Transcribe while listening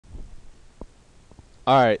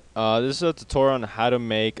Alright, this is a tutorial on how to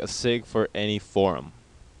make a SIG for any forum.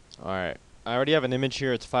 Alright, I already have an image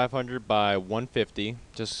here. It's 500 by 150.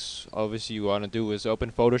 Just obviously you want to do is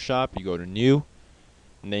open Photoshop, you go to new,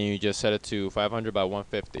 and then you just set it to 500 by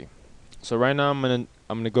 150. So right now I'm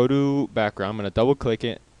gonna go to background. I'm gonna double click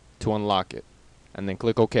it to unlock it, and then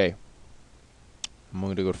click OK. I'm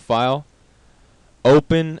gonna go to File,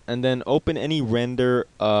 Open, and then open any render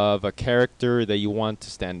of a character that you want to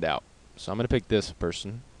stand out. So I'm gonna pick this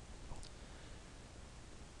person.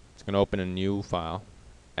 It's going to open a new file.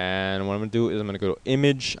 And what I'm going to do is I'm going to go to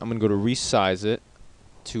image. I'm going to go to resize it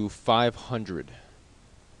to 500.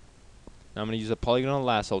 Now I'm going to use a polygonal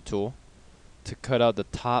lasso tool to cut out the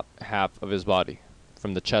top half of his body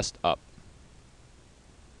from the chest up.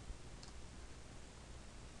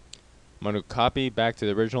 I'm going to copy back to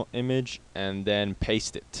the original image and then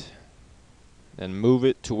paste it. Then move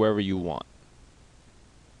it to wherever you want.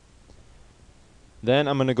 Then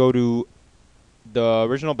I'm going to go to the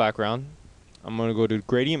original background. I'm going to go to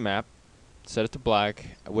gradient map, set it to black.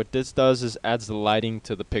 What this does is adds the lighting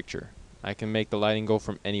to the picture. I can make the lighting go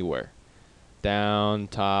from anywhere, down,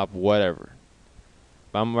 top, whatever.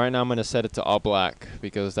 But right now I'm going to set it to all black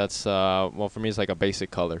because that's, well, for me it's like a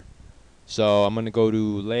basic color. So I'm going to go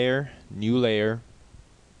to layer, new layer,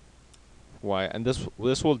 white, and this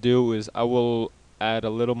will do is I will add a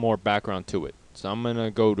little more background to it. So I'm going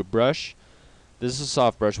to go to brush. This is a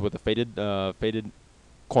soft brush with a faded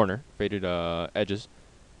edges,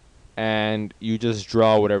 and you just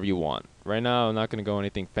draw whatever you want. Right now I'm not gonna go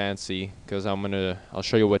anything fancy because I'll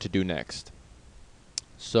show you what to do next.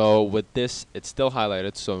 So with this, it's still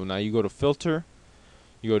highlighted. So now you go to filter,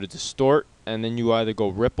 you go to distort, and then you either go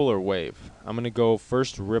ripple or wave. I'm gonna go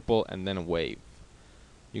first ripple and then wave.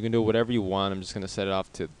 You can do whatever you want. I'm just gonna set it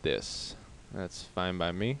off to this. That's fine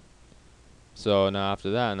by me. So now after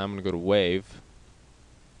that, and I'm gonna go to wave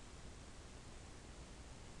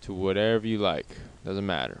to whatever you like. Doesn't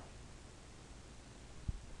matter.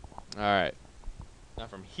 Alright. Now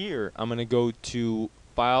from here, I'm going to go to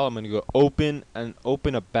File. I'm going to go Open and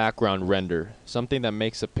open a background render. Something that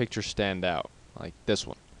makes a picture stand out. Like this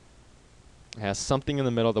one. It has something in the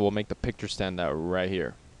middle that will make the picture stand out right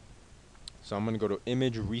here. So I'm going to go to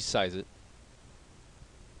Image, resize it.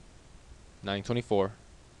 924.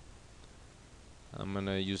 I'm going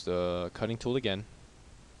to use the cutting tool again.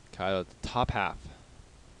 Cut out the top half.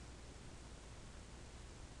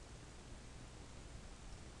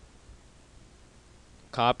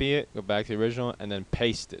 Copy it, go back to the original, and then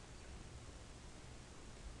paste it.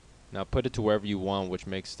 Now put it to wherever you want, which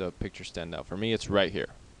makes the picture stand out. For me, it's right here.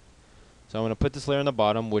 So I'm going to put this layer on the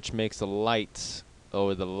bottom, which makes the lights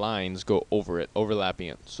or the lines go over it, overlapping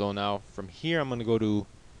it. So now from here, I'm going to go to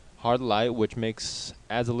hard light, which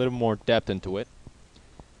adds a little more depth into it.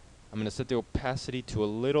 I'm going to set the opacity to a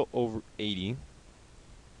little over 80.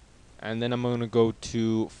 And then I'm going to go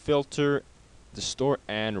to filter, distort,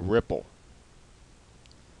 and ripple.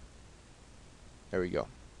 There we go.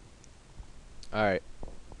 Alright.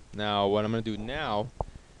 Now, what I'm going to do now,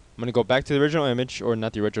 I'm going to go back to the original image, or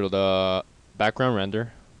not the original, the background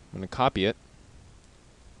render. I'm going to copy it.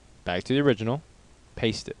 Back to the original.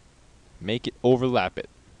 Paste it. Make it overlap it.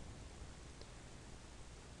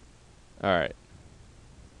 Alright.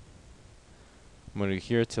 I'm going to go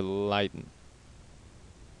here to lighten.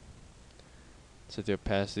 Set the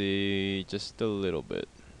opacity just a little bit.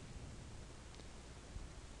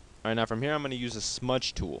 Alright, now from here I'm going to use a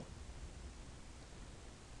smudge tool,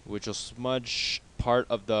 which will smudge part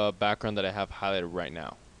of the background that I have highlighted right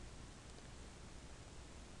now.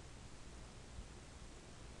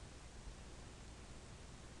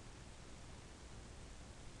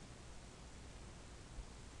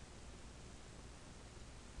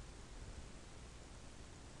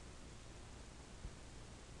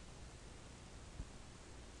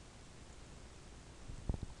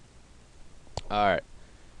 Alright.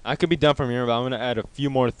 I could be done from here, but I'm going to add a few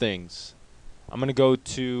more things. I'm going to go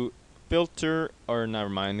to filter, or never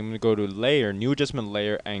mind, I'm going to go to layer, new adjustment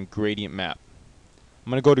layer, and gradient map. I'm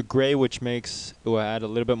going to go to gray, which it will add a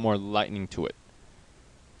little bit more lightening to it.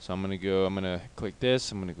 So I'm going to click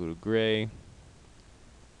this, I'm going to go to gray,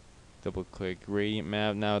 double click gradient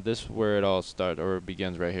map. Now this is where it all starts, or it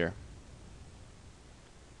begins right here.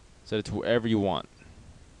 Set it to wherever you want.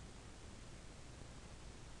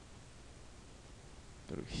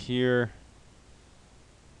 Go to here.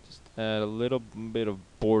 Just add a little bit of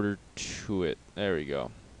border to it. There we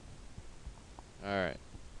go. Alright.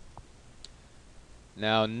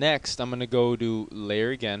 Now next I'm going to go to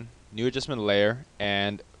layer again, new adjustment layer,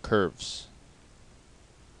 and curves.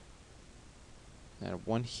 Add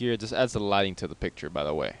one here. This adds the lighting to the picture, by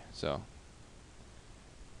the way. So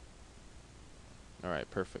Alright,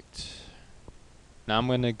 perfect. Now I'm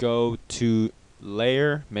going to go to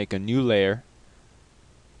layer, make a new layer.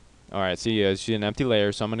 Alright, see, I see an empty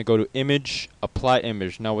layer, so I'm going to go to image, apply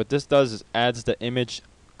image. Now what this does is adds the image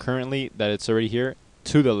currently that it's already here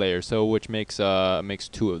to the layer, so which makes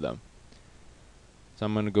two of them. So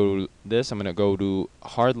I'm going to go to this, I'm going to go to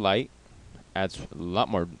hard light, adds a lot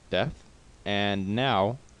more depth. And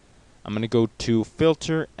now I'm going to go to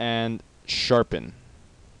filter and sharpen.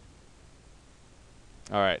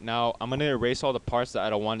 Alright, now I'm going to erase all the parts that I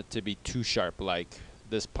don't want it to be too sharp, like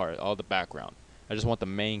this part, all the background. I just want the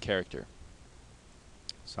main character.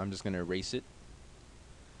 So I'm just going to erase it.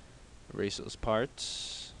 Erase those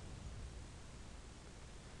parts.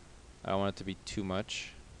 I don't want it to be too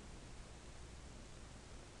much.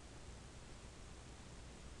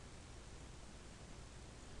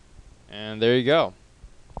 And there you go.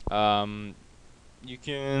 You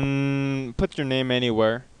can put your name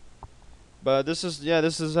anywhere. But this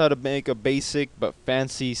is how to make a basic but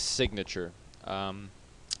fancy signature. It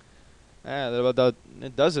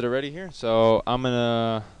does it already here. So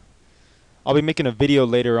I'll be making a video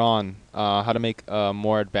later on how to make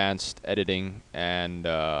more advanced editing and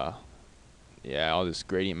all this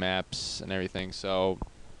gradient maps and everything. So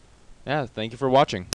yeah, thank you for watching.